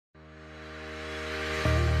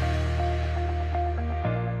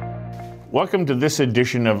Welcome to this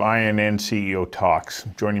edition of INN CEO Talks.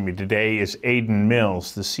 Joining me today is Aidan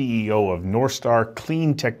Mills, the CEO of Northstar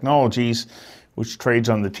Clean Technologies, which trades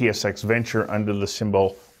on the TSX Venture under the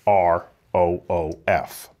symbol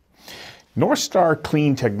ROOF. Northstar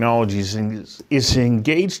Clean Technologies is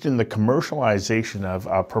engaged in the commercialization of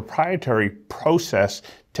a proprietary process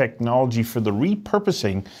technology for the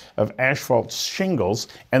repurposing of asphalt shingles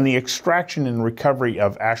and the extraction and recovery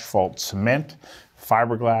of asphalt cement,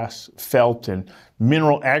 fiberglass, felt, and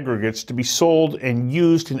mineral aggregates to be sold and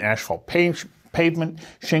used in asphalt pavement,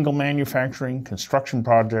 shingle manufacturing, construction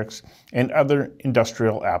projects, and other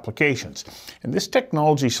industrial applications. And this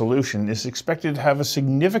technology solution is expected to have a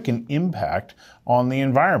significant impact on the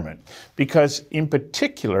environment because, in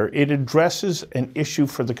particular, it addresses an issue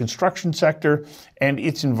for the construction sector and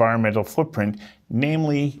its environmental footprint,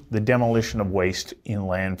 namely the demolition of waste in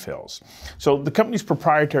landfills. So the company's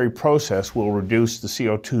proprietary process will reduce the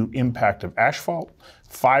CO2 impact of asphalt,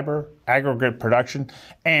 fiber, aggregate production,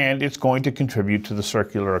 and it's going to contribute to the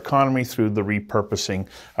circular economy through the repurposing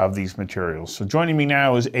of these materials. So joining me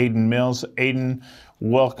now is Aidan Mills. Aidan,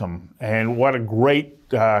 welcome. And what a great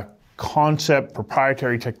concept,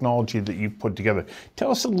 proprietary technology that you've put together.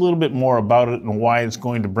 Tell us a little bit more about it and why it's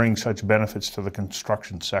going to bring such benefits to the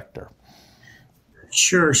construction sector.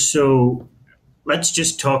 Sure. So let's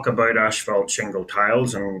just talk about asphalt shingle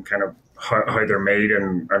tiles and kind of how they're made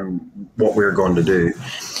and what we're going to do.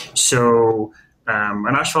 So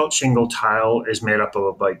an asphalt shingle tile is made up of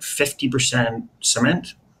about 50%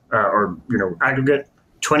 cement or aggregate,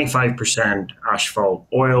 25% asphalt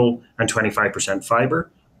oil, and 25% fiber.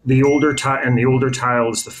 The older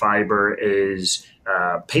tiles, the fiber is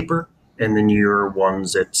paper. In the newer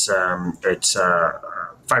ones, it's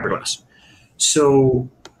fiberglass. So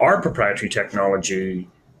our proprietary technology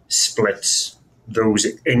splits those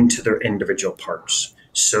into their individual parts.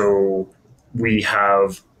 So we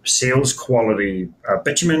have sales quality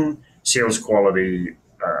bitumen, sales quality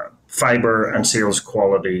fiber, and sales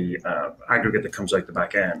quality aggregate that comes out the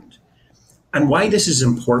back end. And why this is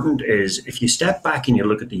important is if you step back and you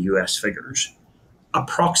look at the US figures,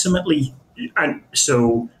 approximately, and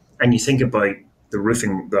you think about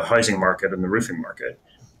the housing market and the roofing market,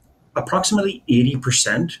 approximately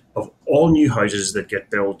 80% of all new houses that get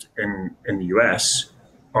built in the US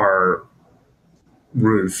are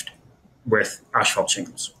roofed with asphalt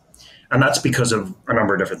shingles. And that's because of a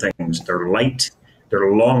number of different things. They're light,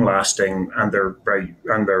 they're long lasting, and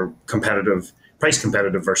they're competitive, price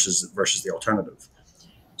competitive versus the alternative.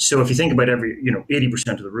 So if you think about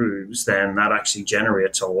 80% of the roofs, then that actually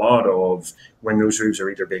generates a lot of, when those roofs are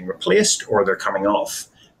either being replaced or they're coming off,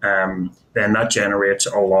 then that generates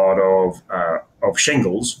a lot of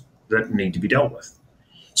shingles that need to be dealt with.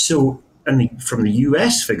 So from the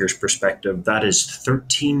US figures perspective, that is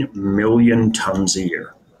 13 million tons a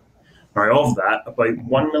year. Now of that, about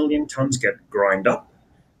 1 million tons get ground up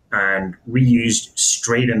and reused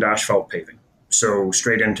straight into asphalt paving. So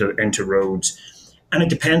straight into roads. And it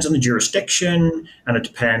depends on the jurisdiction, and it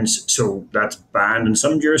depends, so that's banned in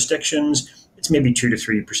some jurisdictions. It's maybe 2 to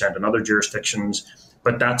 3% in other jurisdictions.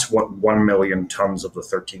 But that's what 1 million tons of the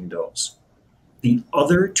 13 does. The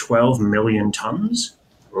other 12 million tons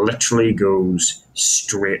literally goes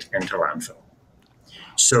straight into landfill.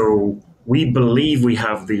 So we believe we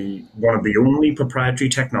have one of the only proprietary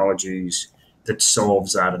technologies that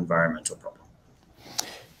solves that environmental problem.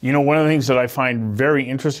 You know, one of the things that I find very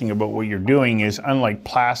interesting about what you're doing is, unlike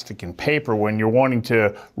plastic and paper, when you're wanting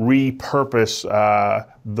to repurpose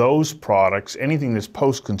those products, anything that's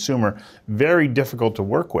post-consumer, very difficult to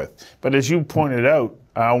work with. But as you pointed out,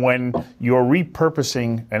 when you're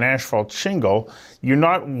repurposing an asphalt shingle, you're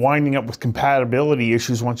not winding up with compatibility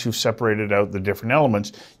issues once you've separated out the different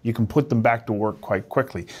elements. You can put them back to work quite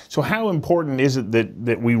quickly. So how important is it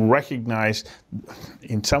that we recognize,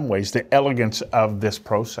 in some ways, the elegance of this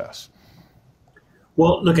process?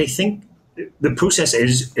 Well, look, I think the process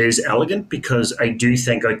is elegant because I do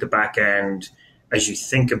think out the back end, as you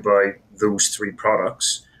think about those three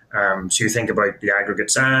products, so you think about the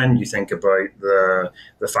aggregate sand, you think about the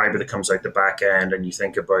fiber that comes out the back end, and you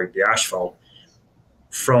think about the asphalt.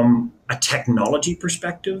 From a technology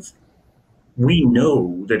perspective, we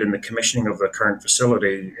know that in the commissioning of the current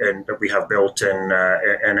facility that we have built in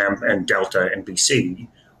Delta in BC,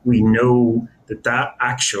 we know that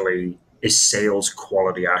actually is sales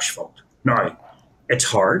quality asphalt. Now, it's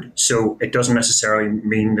hard, so it doesn't necessarily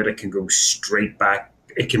mean that it can go straight back.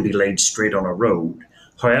 It can be laid straight on a road.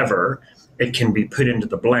 However, it can be put into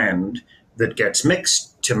the blend that gets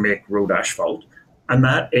mixed to make road asphalt. And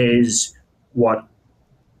that is what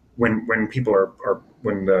when people are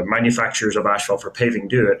when the manufacturers of asphalt for paving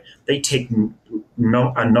do it, they take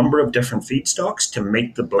a number of different feedstocks to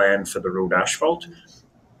make the blend for the road asphalt,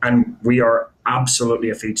 and we are absolutely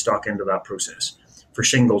a feedstock into that process. For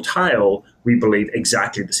shingle tile, we believe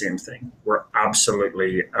exactly the same thing. We're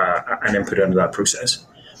absolutely an input into that process.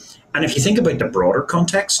 And if you think about the broader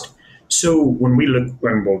context, so when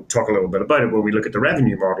we'll talk a little bit about it, when we look at the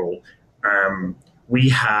revenue model, we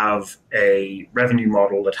have a revenue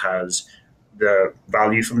model that has the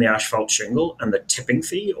value from the asphalt shingle and the tipping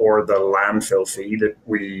fee or the landfill fee that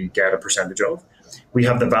we get a percentage of. We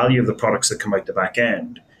have the value of the products that come out the back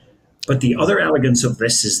end. But the other elegance of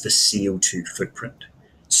this is the CO2 footprint.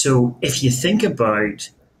 So if you think about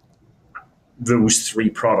those three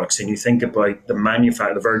products and you think about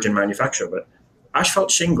the virgin manufacture of it,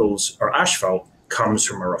 asphalt shingles or asphalt comes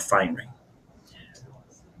from a refinery.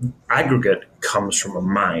 Aggregate comes from a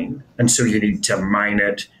mine, and so you need to mine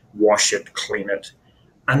it, wash it, clean it.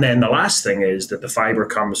 And then the last thing is that the fiber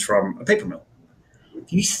comes from a paper mill.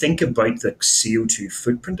 If you think about the CO2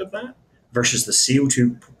 footprint of that versus the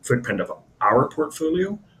CO2 footprint of our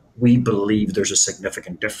portfolio, we believe there's a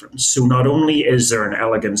significant difference. So not only is there an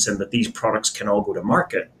elegance in that these products can all go to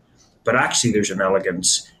market, but actually there's an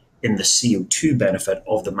elegance in the CO2 benefit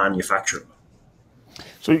of the manufacturer.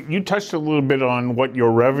 So you touched a little bit on what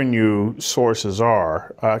your revenue sources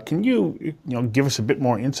are. Can you give us a bit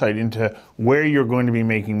more insight into where you're going to be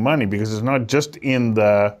making money? Because it's not just in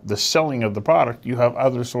the selling of the product, you have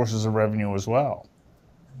other sources of revenue as well.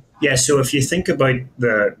 Yeah, so if you think about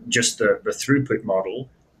the throughput model,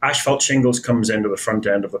 asphalt shingles comes into the front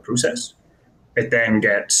end of the process. It then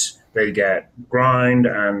they get ground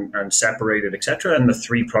and separated, etc., and the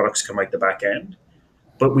three products come out the back end.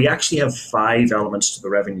 But we actually have 5 elements to the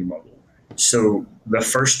revenue model. So the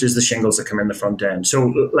first is the shingles that come in the front end.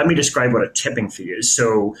 So let me describe what a tipping fee is.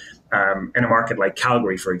 So in a market like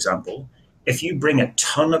Calgary, for example, if you bring a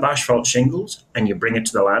ton of asphalt shingles and you bring it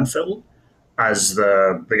to the landfill, as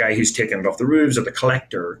the guy who's taking it off the roofs or the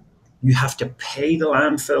collector, you have to pay the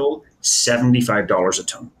landfill $75 a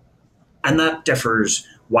ton. And that differs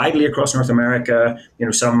widely across North America.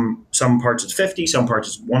 Some parts it's 50, some parts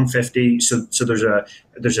it's 150. So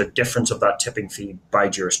there's a difference of that tipping fee by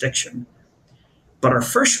jurisdiction. But our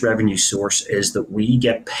first revenue source is that we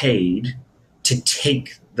get paid to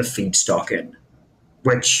take the feedstock in,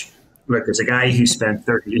 which, look, as a guy who spent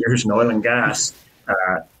 30 years in oil and gas,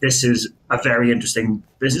 this is a very interesting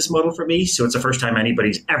business model for me. So it's the first time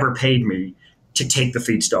anybody's ever paid me to take the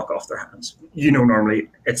feedstock off their hands. Normally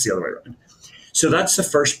it's the other way around. So that's the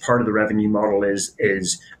first part of the revenue model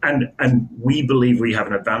and we believe we have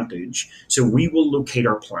an advantage. So we will locate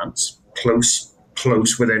our plants close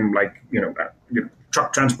within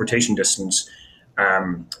truck transportation distance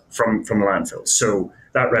from the landfill. So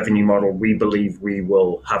that revenue model, we believe we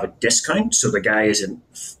will have a discount. So the guy isn't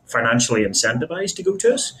financially incentivized to go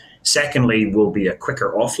to us. Secondly, will be a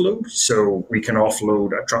quicker offload. So we can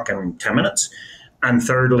offload a truck in 10 minutes. And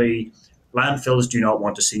thirdly, landfills do not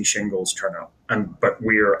want to see shingles turn up. But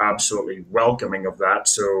we are absolutely welcoming of that.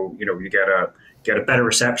 So, you get a better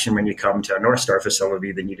reception when you come to a Northstar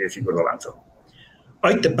facility than you do if you go to the landfill.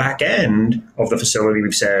 Out the back end of the facility,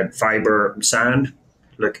 we've said fiber and sand.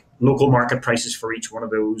 Look, local market prices for each one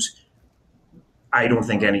of those. I don't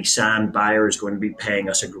think any sand buyer is going to be paying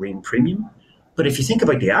us a green premium. But if you think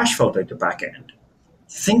about the asphalt out the back end,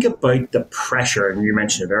 think about the pressure, and you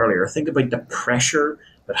mentioned it earlier, think about the pressure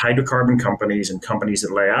that hydrocarbon companies and companies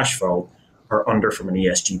that lay asphalt are under from an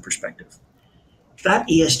ESG perspective. That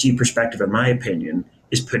ESG perspective, in my opinion,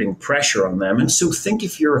 is putting pressure on them. And so think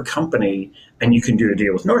if you're a company and you can do a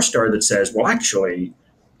deal with Northstar that says, well, actually,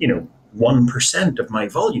 1% of my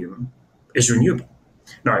volume is renewable.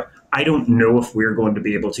 Now, I don't know if we're going to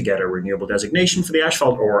be able to get a renewable designation for the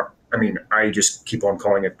asphalt, I just keep on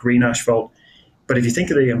calling it green asphalt. But if you think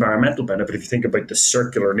of the environmental benefit, if you think about the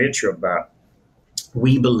circular nature of that,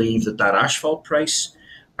 we believe that asphalt price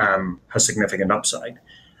has significant upside.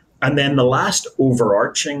 And then the last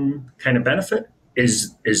overarching kind of benefit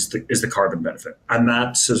is the carbon benefit. And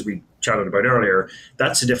that's, as we chatted about earlier,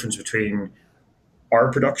 that's the difference between our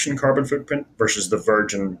production carbon footprint versus the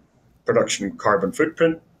virgin production carbon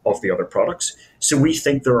footprint of the other products. So we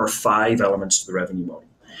think there are 5 elements to the revenue model.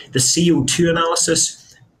 The CO2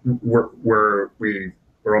 analysis, we're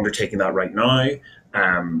undertaking that right now.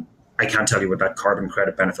 I can't tell you what that carbon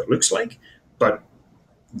credit benefit looks like, but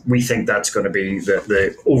we think that's going to be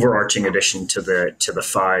the overarching addition to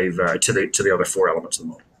the other 4 elements of the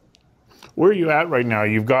model. Where are you at right now?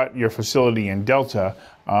 You've got your facility in Delta.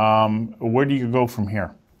 Where do you go from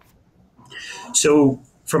here? So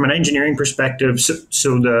From an engineering perspective,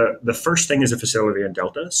 so the first thing is a facility in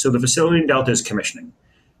Delta. So the facility in Delta is commissioning.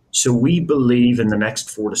 So we believe in the next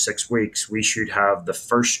 4 to 6 weeks, we should have the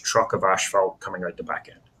first truck of asphalt coming out the back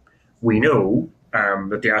end. We know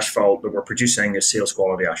that the asphalt that we're producing is sales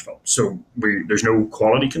quality asphalt. So there's no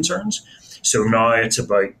quality concerns. So now it's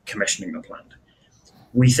about commissioning the plant.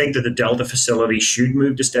 We think that the Delta facility should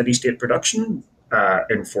move to steady state production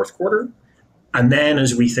in fourth quarter. And then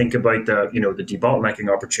as we think about the debottlenecking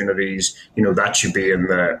opportunities, that should be in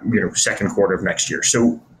the second quarter of next year.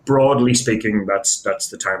 So broadly speaking, that's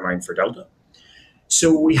the timeline for Delta.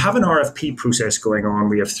 So we have an RFP process going on.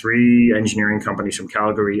 We have 3 engineering companies from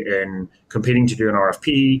Calgary competing to do an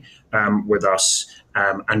RFP with us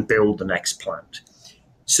and build the next plant.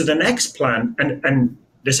 So the next plant, and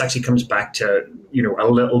this actually comes back to a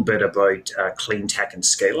little bit about clean tech and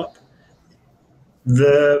scale up.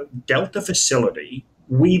 The Delta facility,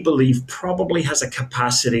 we believe, probably has a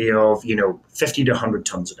capacity of 50 to 100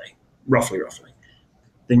 tons a day, roughly.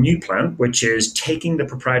 The new plant, which is taking the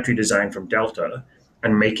proprietary design from Delta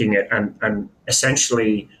and making it and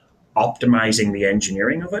essentially optimizing the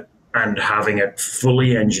engineering of it and having it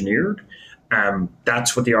fully engineered.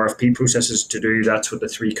 That's what the RFP process is to do. That's what the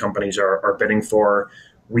 3 companies are bidding for.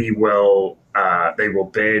 They will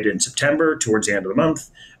bid in September towards the end of the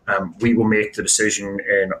month. We will make the decision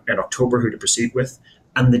in October who to proceed with.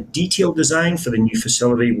 And the detailed design for the new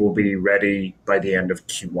facility will be ready by the end of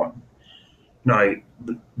Q1. Now,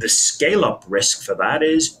 the scale-up risk for that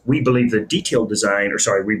is we believe the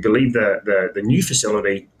new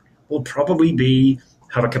facility will probably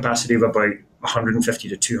have a capacity of about 150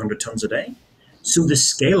 to 200 tons a day. So the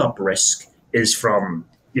scale-up risk is from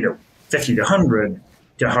 50 to 100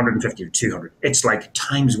 to 150 to 200. It's like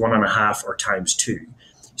times 1.5 or times 2.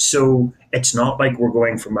 So it's not like we're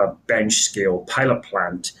going from a bench scale pilot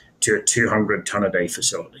plant to a 200 ton a day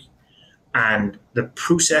facility. And the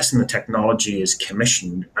process and the technology is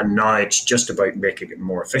commissioned, and now it's just about making it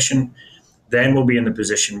more efficient. Then we'll be in the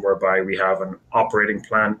position whereby we have an operating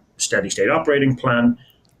plan, steady state operating plan,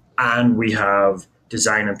 and we have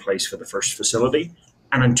design in place for the first facility.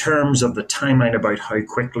 And in terms of the timeline about how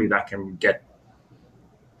quickly that can get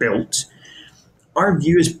built, our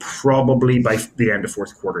view is probably by the end of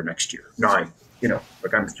fourth quarter next year. Now,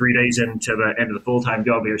 I'm 3 days into the end of the full-time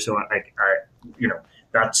job here, so I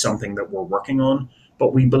that's something that we're working on.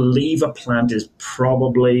 But we believe a plant is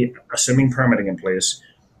probably, assuming permitting in place,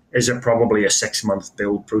 probably a 6-month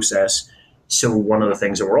build process. So one of the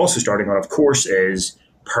things that we're also starting on, of course, is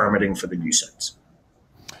permitting for the new sites.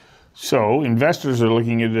 So investors are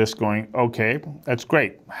looking at this going, okay, that's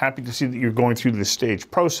great. Happy to see that you're going through this stage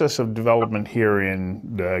process of development here in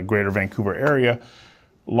the Greater Vancouver area.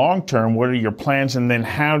 Long term, what are your plans? And then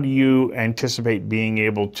how do you anticipate being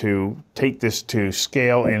able to take this to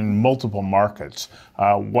scale in multiple markets?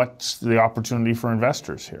 What's the opportunity for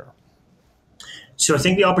investors here? So I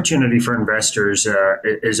think the opportunity for investors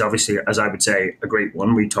is obviously, as I would say, a great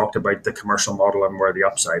one. We talked about the commercial model and where the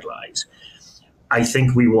upside lies. I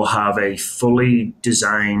think we will have a fully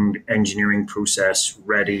designed engineering process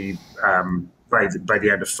ready by the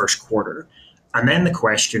end of first quarter. And then the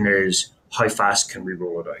question is, how fast can we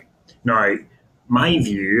roll it out? Now, my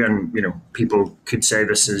view, and people could say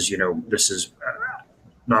this is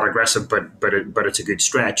not aggressive, but it's a good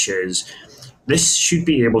stretch, is this should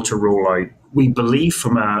be able to roll out. We believe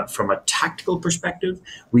from a tactical perspective,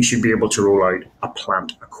 we should be able to roll out a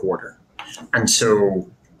plant a quarter. And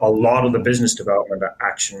so a lot of the business development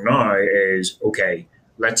action now is, okay,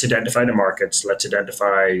 let's identify the markets, let's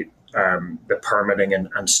identify the permitting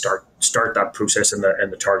and start that process in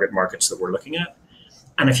the target markets that we're looking at.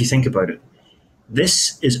 And if you think about it,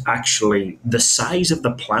 this is actually the size of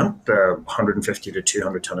the plant, the 150 to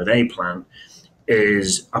 200 ton a day plant,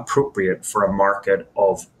 is appropriate for a market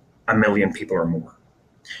of 1 million people or more.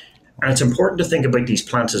 And it's important to think about these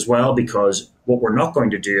plants as well, because what we're not going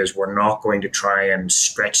to do is we're not going to try and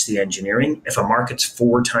stretch the engineering. If a market's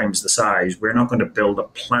 4 times the size, we're not going to build a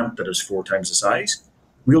plant that is 4 times the size.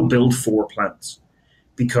 We'll build 4 plants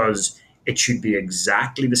because it should be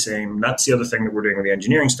exactly the same. That's the other thing that we're doing with the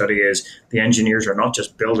engineering study is the engineers are not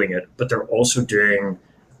just building it, but they're also doing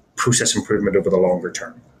process improvement over the longer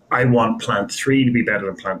term. I want plant 3 to be better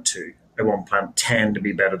than plant 2. I want plant 10 to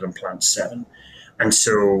be better than plant 7. And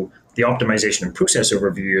so the optimization and process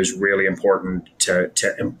overview is really important to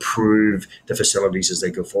improve the facilities as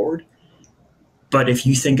they go forward. But if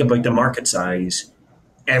you think about the market size,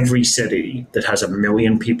 every city that has 1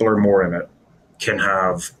 million people or more in it can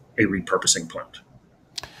have a repurposing plant.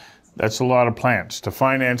 That's a lot of plants. To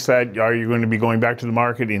finance that, are you going to be going back to the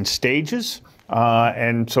market in stages?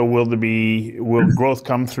 And so will growth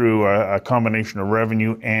come through a combination of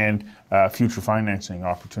revenue and future financing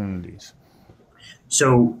opportunities?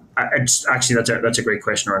 So that's a great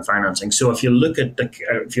question around financing. So if you look at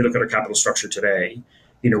our capital structure today,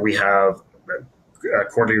 we have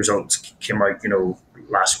quarterly results came out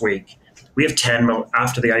last week. We have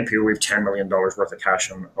after the IPO, we have $10 million worth of cash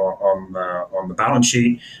on the balance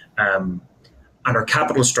sheet, and our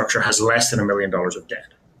capital structure has less than $1 million of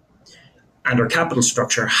debt. And our capital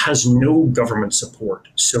structure has no government support.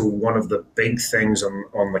 So one of the big things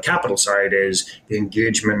on the capital side is the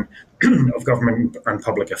engagement of government and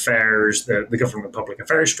public affairs, the government and public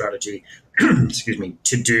affairs strategy, excuse me,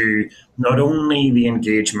 to do not only the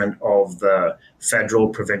engagement of the federal,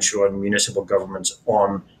 provincial, and municipal governments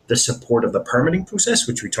on the support of the permitting process,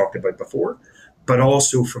 which we talked about before, but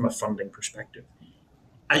also from a funding perspective.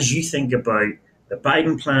 As you think about the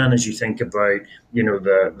Biden plan, as you think about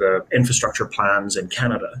the infrastructure plans in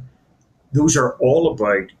Canada, those are all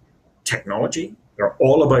about technology. They're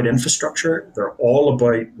all about infrastructure. They're all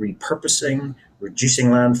about repurposing, reducing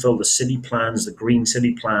landfill. The city plans, the green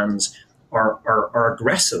city plans, are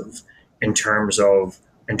aggressive in terms of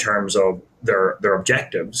their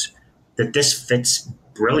objectives that this fits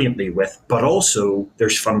brilliantly with. But also,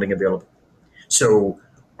 there's funding available. So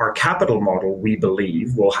our capital model, we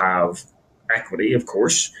believe, will have equity, of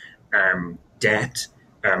course, debt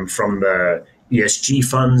from the ESG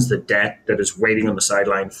funds, the debt that is waiting on the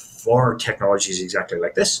sideline for technologies exactly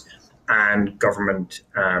like this, and government,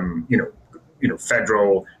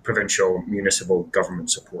 federal, provincial, municipal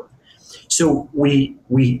government support. So we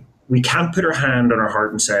can't put our hand on our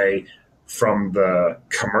heart and say, from the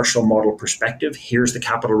commercial model perspective, here's the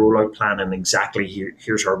capital rollout plan, and exactly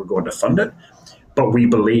here's how we're going to fund it. But we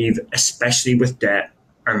believe, especially with debt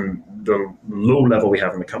and the low level we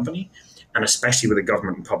have in the company, and especially with the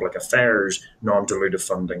government and public affairs non-dilutive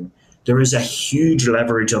funding, there is a huge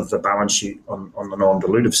leverage of the balance sheet on the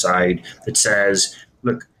non-dilutive side that says,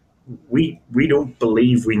 look, we don't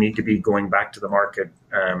believe we need to be going back to the market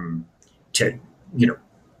to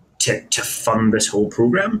fund this whole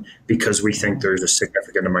program, because we think there's a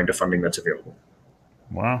significant amount of funding that's available.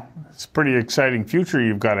 Wow, it's a pretty exciting future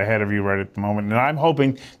you've got ahead of you right at the moment. And I'm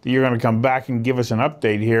hoping that you're going to come back and give us an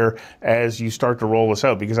update here as you start to roll this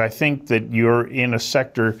out, because I think that you're in a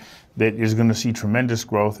sector that is going to see tremendous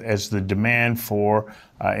growth as the demand for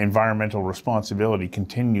environmental responsibility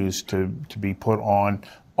continues to be put on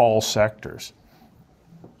all sectors.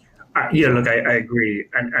 Yeah, look, I agree.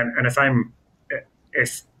 And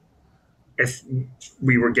if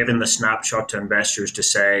we were given the snapshot to investors to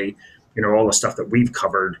say, all the stuff that we've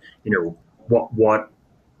covered, what are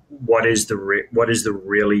the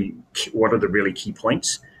really key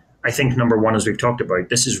points? I think number one, as we've talked about,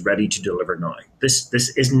 this is ready to deliver now. This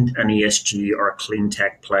isn't an ESG or a clean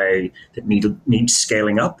tech play that needs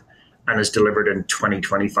scaling up and is delivered in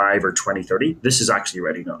 2025 or 2030. This is actually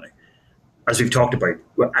ready now. As we've talked about,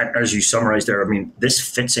 as you summarized there, I mean, this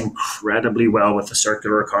fits incredibly well with the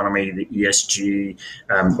circular economy, the ESG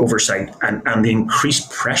oversight, and the increased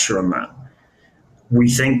pressure on that. We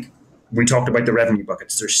talked about the revenue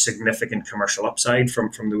buckets. There's significant commercial upside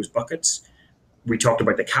from those buckets. We talked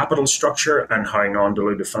about the capital structure and how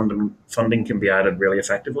non-dilutive funding can be added really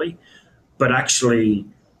effectively. But actually,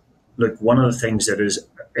 look, one of the things that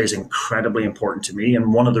is incredibly important to me,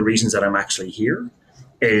 and one of the reasons that I'm actually here,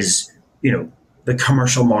 is the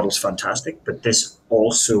commercial model is fantastic, but this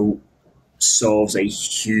also solves a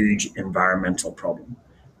huge environmental problem.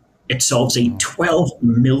 It solves a 12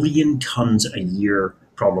 million tons a year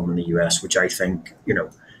problem in the US, which I think,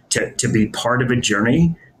 to be part of a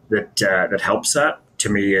journey that helps that, to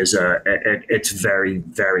me, it's very,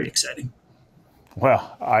 very exciting.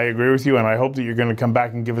 Well, I agree with you, and I hope that you're going to come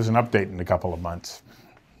back and give us an update in a couple of months.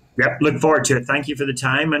 Yep, look forward to it. Thank you for the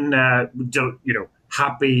time, and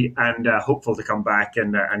happy and hopeful to come back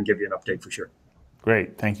and give you an update for sure.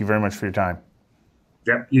 Great. Thank you very much for your time.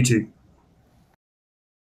 Yep, you too.